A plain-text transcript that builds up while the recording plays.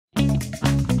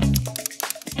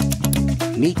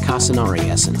Meet Casanare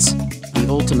Essence, the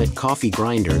ultimate coffee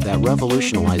grinder that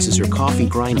revolutionizes your coffee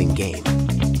grinding game.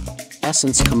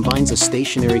 Essence combines a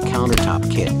stationary countertop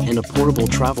kit and a portable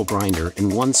travel grinder in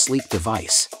one sleek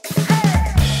device.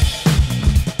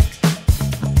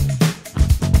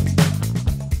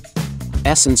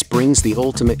 Essence brings the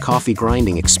ultimate coffee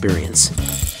grinding experience.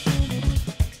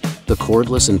 The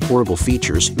cordless and portable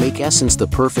features make Essence the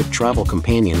perfect travel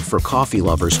companion for coffee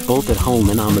lovers both at home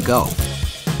and on the go.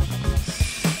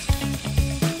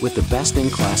 With the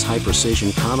best-in-class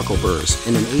high-precision conical burrs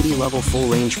and an 80-level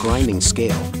full-range grinding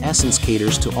scale, Essence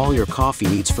caters to all your coffee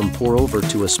needs from pour-over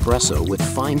to espresso with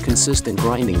fine, consistent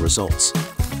grinding results.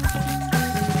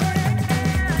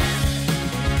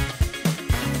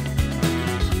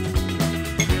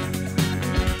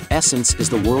 Essence is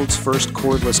the world's first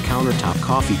cordless countertop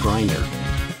coffee grinder,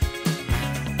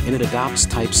 and it adopts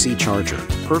Type-C charger,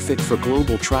 perfect for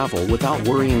global travel without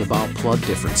worrying about plug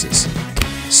differences.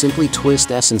 Simply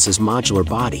twist Essence's modular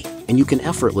body, and you can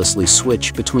effortlessly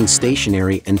switch between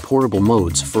stationary and portable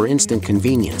modes for instant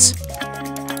convenience.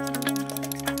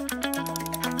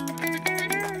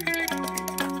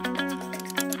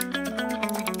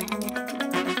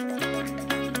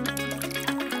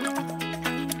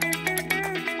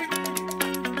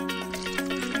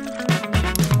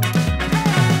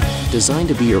 Designed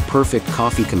to be your perfect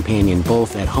coffee companion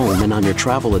both at home and on your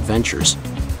travel adventures,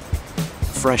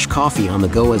 fresh coffee on the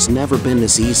go has never been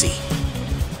this easy.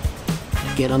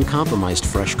 Get uncompromised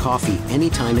fresh coffee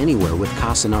anytime, anywhere with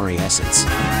Casanare Essence.